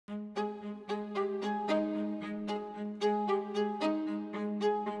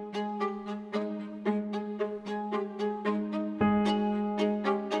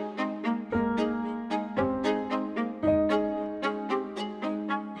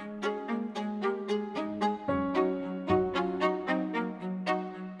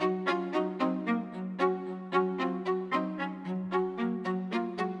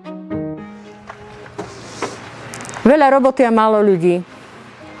Veľa roboty a málo ľudí.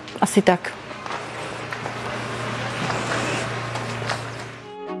 Asi tak.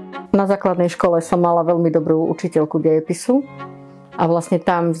 Na základnej škole som mala veľmi dobrú učiteľku dejepisu a vlastne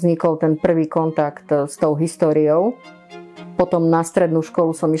tam vznikol ten prvý kontakt s tou históriou. Potom na strednú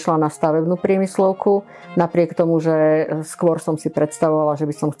školu som išla na stavebnú priemyslovku, napriek tomu, že skôr som si predstavovala, že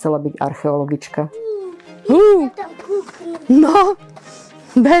by som chcela byť archeologička. No,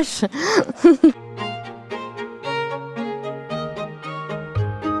 bež.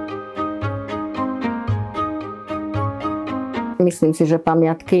 Myslím si, že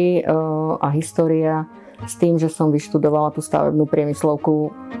pamiatky a história s tým, že som vyštudovala tú stavebnú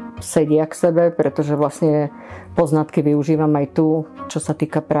priemyslovku, sedia k sebe, pretože vlastne poznatky využívam aj tu, čo sa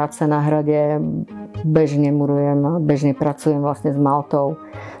týka práce na hrade. Bežne murujem, bežne pracujem vlastne s maltou,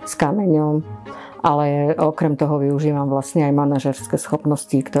 s kameňom, ale okrem toho využívam vlastne aj manažerské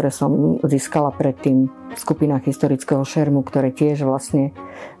schopnosti, ktoré som získala predtým v skupinách historického šermu, ktoré tiež vlastne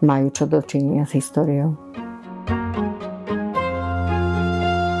majú čo dočinenia s históriou.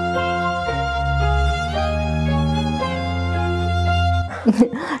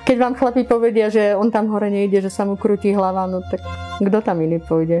 Keď vám chlapi povedia, že on tam hore nejde, že sa mu krúti hlava, no tak kto tam iný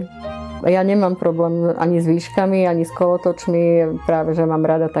pôjde? Ja nemám problém ani s výškami, ani s kolotočmi. Práve, že mám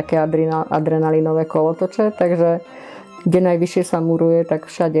rada také adrenalinové kolotoče, takže kde najvyššie sa muruje, tak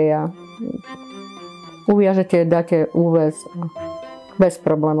všade ja. Uviažete, dáte úväz, bez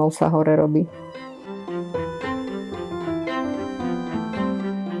problémov sa hore robí.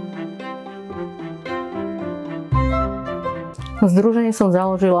 Združenie som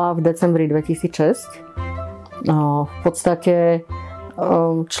založila v decembri 2006. V podstate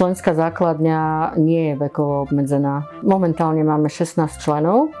členská základňa nie je vekovo obmedzená. Momentálne máme 16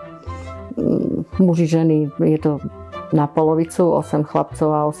 členov. Muži, ženy, je to na polovicu, 8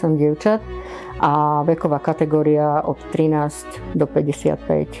 chlapcov a 8 dievčat. A veková kategória od 13 do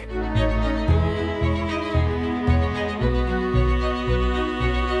 55.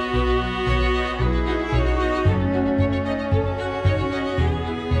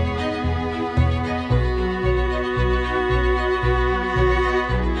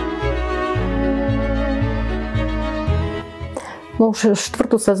 Už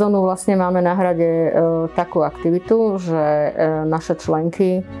štvrtú sezónu vlastne máme na hrade takú aktivitu, že naše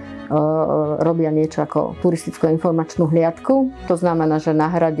členky robia niečo ako turistickú informačnú hliadku. To znamená, že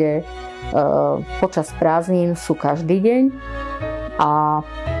na hrade počas prázdnin sú každý deň a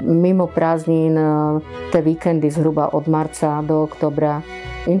mimo prázdnin tie víkendy zhruba od marca do októbra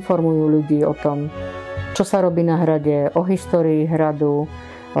informujú ľudí o tom, čo sa robí na hrade, o histórii hradu,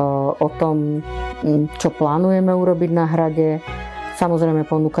 o tom, čo plánujeme urobiť na hrade. Samozrejme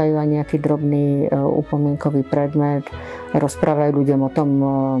ponúkajú aj nejaký drobný upomienkový predmet, rozprávajú ľuďom o tom,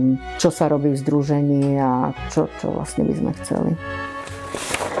 čo sa robí v združení a čo vlastne by sme chceli.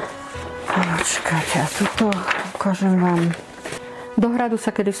 Počkajte, a tuto ukážem vám. Do hradu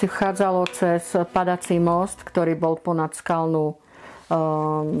sa kedysi vchádzalo cez padací most, ktorý bol ponad skalnú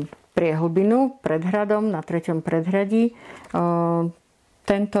priehlbinu pred hradom, na 3. predhradí.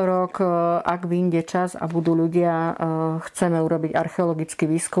 Tento rok, ak vyjde čas a budú ľudia, chceme urobiť archeologický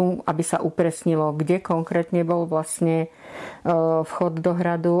výskum, aby sa upresnilo, kde konkrétne bol vlastne vchod do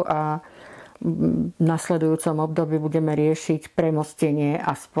hradu a v nasledujúcom období budeme riešiť premostenie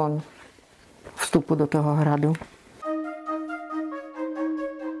aspoň vstupu do toho hradu.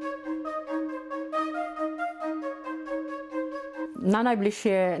 Na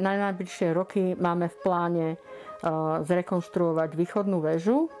najbližšie roky máme v pláne zrekonštruovať východnú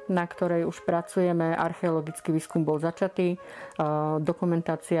väžu, na ktorej už pracujeme. Archeologický výskum bol začatý,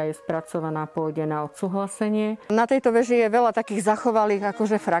 dokumentácia je spracovaná, pôjde na odsúhlasenie. Na tejto väži je veľa takých zachovalých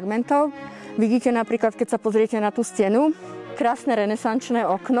akože fragmentov. Vidíte napríklad, keď sa pozriete na tú stenu, krásne renesančné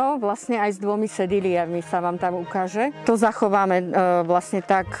okno, vlastne aj s 2 sedíliami sa vám tam ukáže. To zachováme vlastne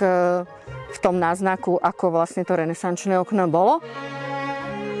tak v tom náznaku, ako vlastne to renesančné okno bolo.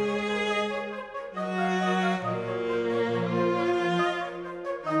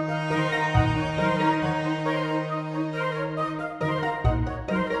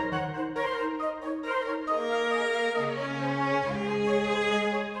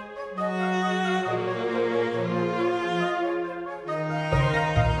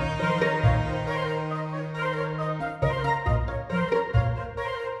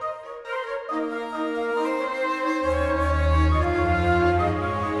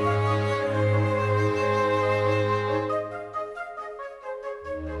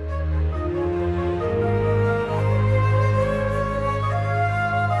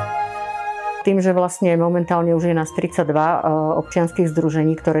 Tým, že vlastne momentálne už je nás 32 občianskych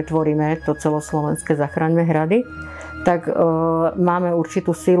združení, ktoré tvoríme to celoslovenské Zachraňme hrady, tak máme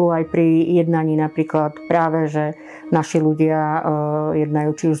určitú silu aj pri jednaní, napríklad práve, že naši ľudia jednajú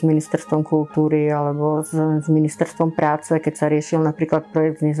či už s ministerstvom kultúry alebo s ministerstvom práce, keď sa riešil napríklad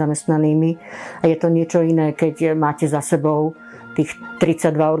projekt s nezamestnanými. A je to niečo iné, keď máte za sebou tých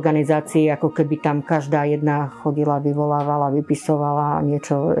 32 organizácií, ako keby tam každá jedna chodila, vyvolávala, vypisovala,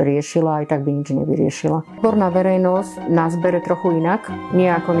 niečo riešila, aj tak by nič nevyriešila. Odborná verejnosť nás bere trochu inak,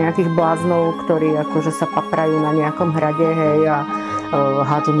 nie ako nejakých bláznov, ktorí akože sa paprajú na nejakom hrade, hej, a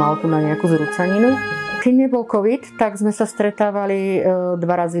hádžu maltu na nejakú zrúcaninu. Keď nebol COVID, tak sme sa stretávali 2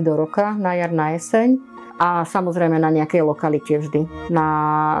 razy do roka, na jar, na jeseň. A samozrejme na nejakej lokalite vždy.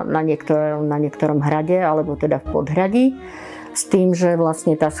 Na niektorom hrade, alebo teda v podhradí. S tým, že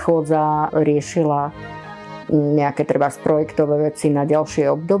vlastne tá schôdza riešila nejaké treba projektové veci na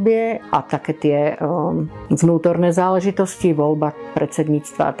ďalšie obdobie a také tie vnútorné záležitosti, voľba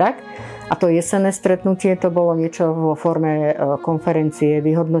predsedníctva a tak. A to jesenné stretnutie to bolo niečo vo forme konferencie,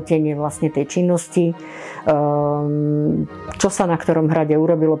 vyhodnotenie vlastne tej činnosti, čo sa na ktorom hrade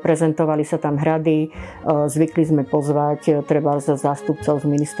urobilo, prezentovali sa tam hrady, zvykli sme pozvať treba zástupcov z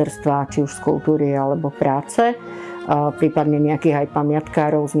ministerstva, či už z kultúry alebo práce, prípadne nejakých aj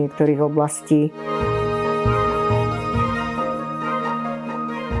pamiatkárov z niektorých oblastí.